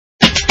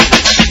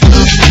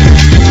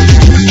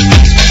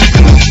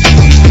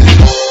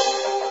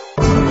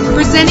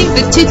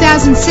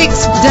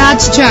2006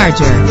 Dodge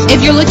Charger.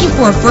 If you're looking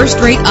for a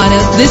first-rate auto,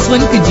 this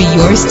one could be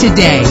yours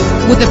today.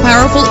 With a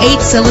powerful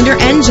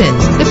 8-cylinder engine,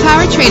 the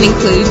powertrain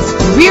includes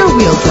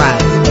rear-wheel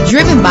drive,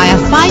 driven by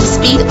a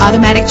 5-speed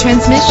automatic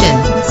transmission.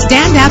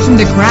 Stand out from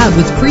the crowd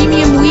with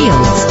premium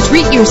wheels.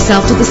 Treat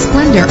yourself to the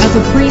splendor of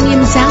a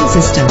premium sound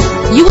system.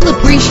 You will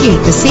appreciate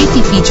the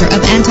safety feature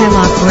of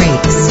anti-lock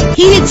brakes.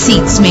 Heated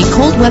seats make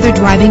cold weather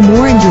driving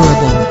more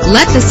endurable.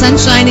 Let the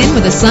sunshine in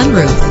with a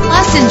sunroof.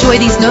 Plus, enjoy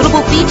these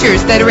notable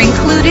features that are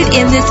included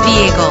in this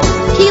vehicle: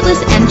 keyless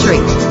entry,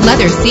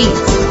 leather seats,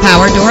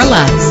 power door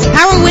locks,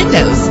 power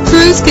windows,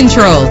 cruise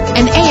control,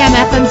 an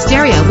AM/FM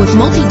stereo with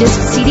multi-disc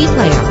CD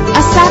player,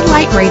 a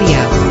satellite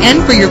radio.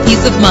 And for your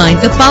peace of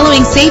mind, the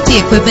following safety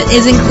equipment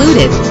is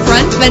included: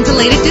 front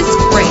ventilated disc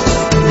brakes,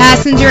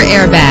 passenger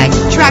airbag,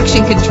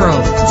 traction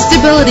control,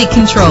 stability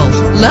control,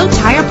 low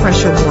tire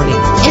pressure warning,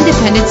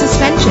 independent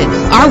suspension.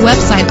 Our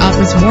website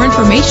offers more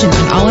information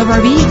on all of our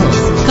vehicles.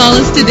 Call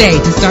us today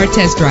to start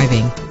test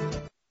driving.